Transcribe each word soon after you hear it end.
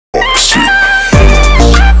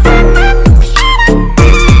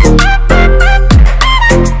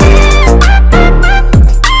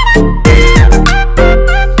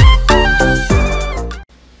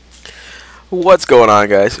What's going on,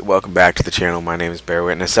 guys? Welcome back to the channel. My name is Bear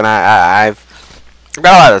Witness, and I've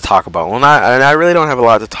got a lot to talk about. Well, I really don't have a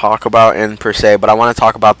lot to talk about in per se, but I want to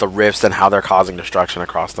talk about the rifts and how they're causing destruction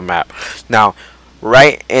across the map. Now,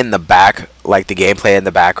 right in the back, like the gameplay in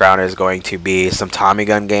the background is going to be some Tommy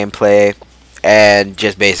gun gameplay, and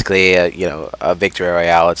just basically, a victory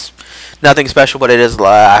royale. It's nothing special, but it is.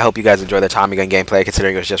 I hope you guys enjoy the Tommy gun gameplay,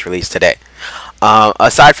 considering it was just released today.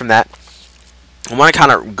 Aside from that, I want to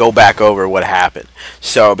kind of go back over what happened.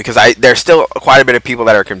 So, because there's still quite a bit of people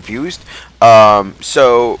that are confused.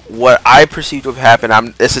 So, what I perceived to have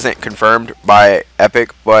happened, this isn't confirmed by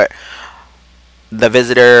Epic, but the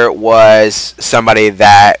visitor was somebody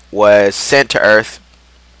that was sent to Earth,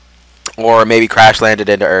 or maybe crash landed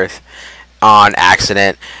into Earth on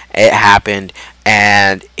accident. It happened,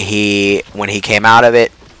 and when he came out of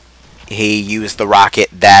it, he used the rocket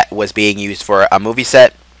that was being used for a movie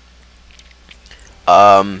set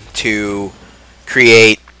to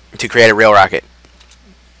create a real rocket.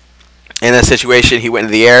 In this situation, he went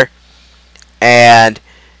into the air, and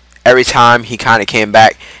every time he kind of came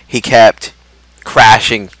back, he kept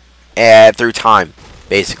crashing through time,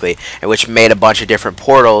 basically, and which made a bunch of different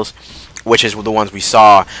portals, which is the ones we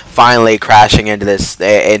saw finally crashing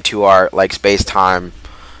into our space-time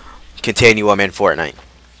continuum in Fortnite.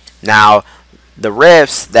 Now, the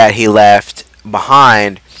rifts that he left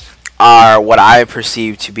behind are what I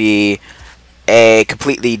perceive to be a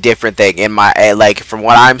completely different thing. From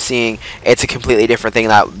what I'm seeing, it's a completely different thing.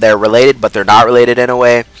 That they're related, but they're not related in a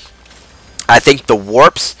way. I think the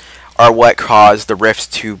warps are what caused the rifts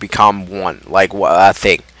to become one, a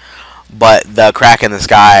thing. But the crack in the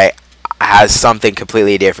sky has something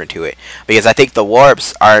completely different to it, because I think the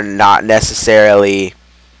warps are not necessarily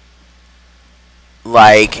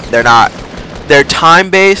they're time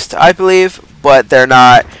based, I believe, but they're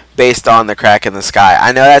not based on the crack in the sky.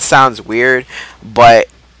 I know that sounds weird, but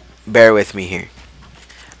bear with me here.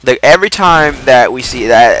 Every time that we see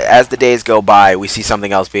that, as the days go by, we see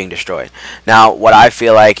something else being destroyed. Now, what I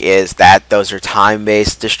feel like is that those are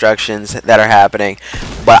time-based destructions that are happening,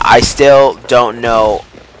 but I still don't know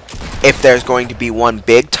if there's going to be one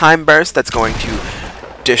big time burst that's going to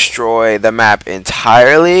destroy the map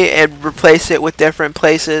entirely and replace it with different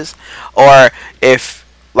places, or if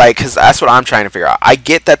because that's what I'm trying to figure out. I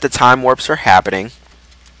get that the time warps are happening,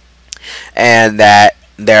 and that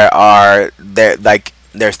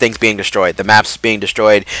there's things being destroyed. The map's being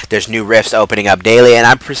destroyed. There's new rifts opening up daily, and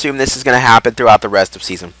I presume this is going to happen throughout the rest of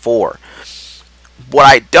Season 4. What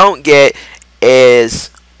I don't get is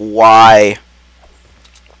why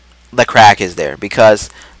the crack is there, because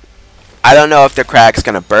I don't know if the crack's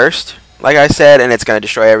going to burst, like I said, and it's going to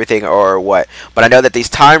destroy everything, or what. But I know that these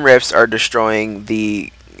time rifts are destroying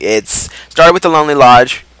it started with the Lonely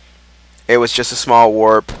Lodge. It was just a small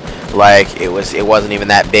warp. It wasn't even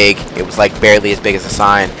that big. It was barely as big as the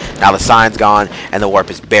sign. Now the sign's gone, and the warp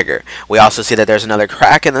is bigger. We also see that there's another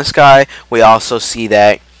crack in the sky. We also see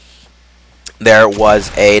that there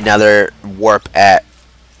was another warp at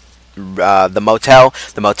the motel.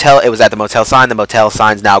 It was at the motel sign. The motel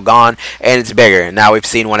sign's now gone, and it's bigger. Now we've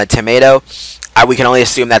seen one at Tomato. We can only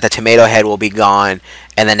assume that the Tomato head will be gone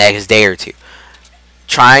in the next day or two.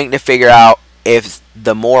 Trying to figure out if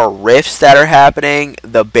the more rifts that are happening,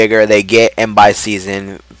 the bigger they get, and by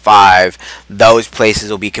Season 5, those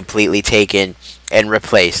places will be completely taken and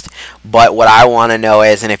replaced. But what I want to know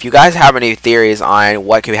is, and if you guys have any theories on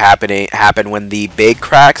what could happen when the big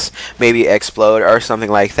cracks maybe explode or something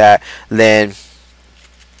like that, then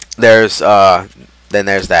there's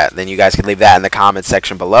that. Then you guys can leave that in the comments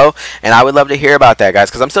section below, and I would love to hear about that, guys,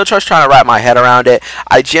 because I'm still just trying to wrap my head around it.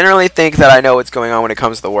 I generally think that I know what's going on when it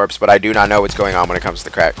comes to the warps, but I do not know what's going on when it comes to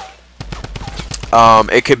the crack.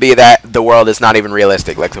 It could be that the world is not even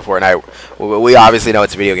realistic, like the Fortnite. We obviously know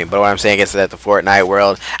it's a video game, but what I'm saying is that the Fortnite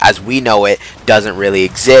world, as we know it, doesn't really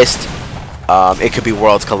exist. It could be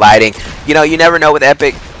worlds colliding. You never know with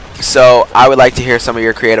Epic. So I would like to hear some of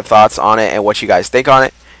your creative thoughts on it and what you guys think on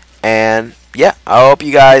it. And yeah, I hope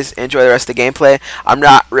you guys enjoy the rest of the gameplay. I'm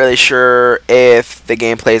not really sure if the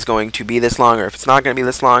gameplay is going to be this long or if it's not going to be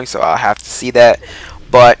this long, so I'll have to see that.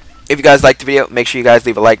 But if you guys liked the video, make sure you guys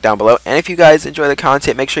leave a like down below. And if you guys enjoy the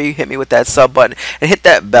content, make sure you hit me with that sub button and hit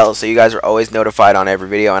that bell so you guys are always notified on every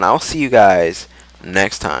video. And I'll see you guys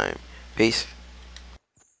next time. Peace.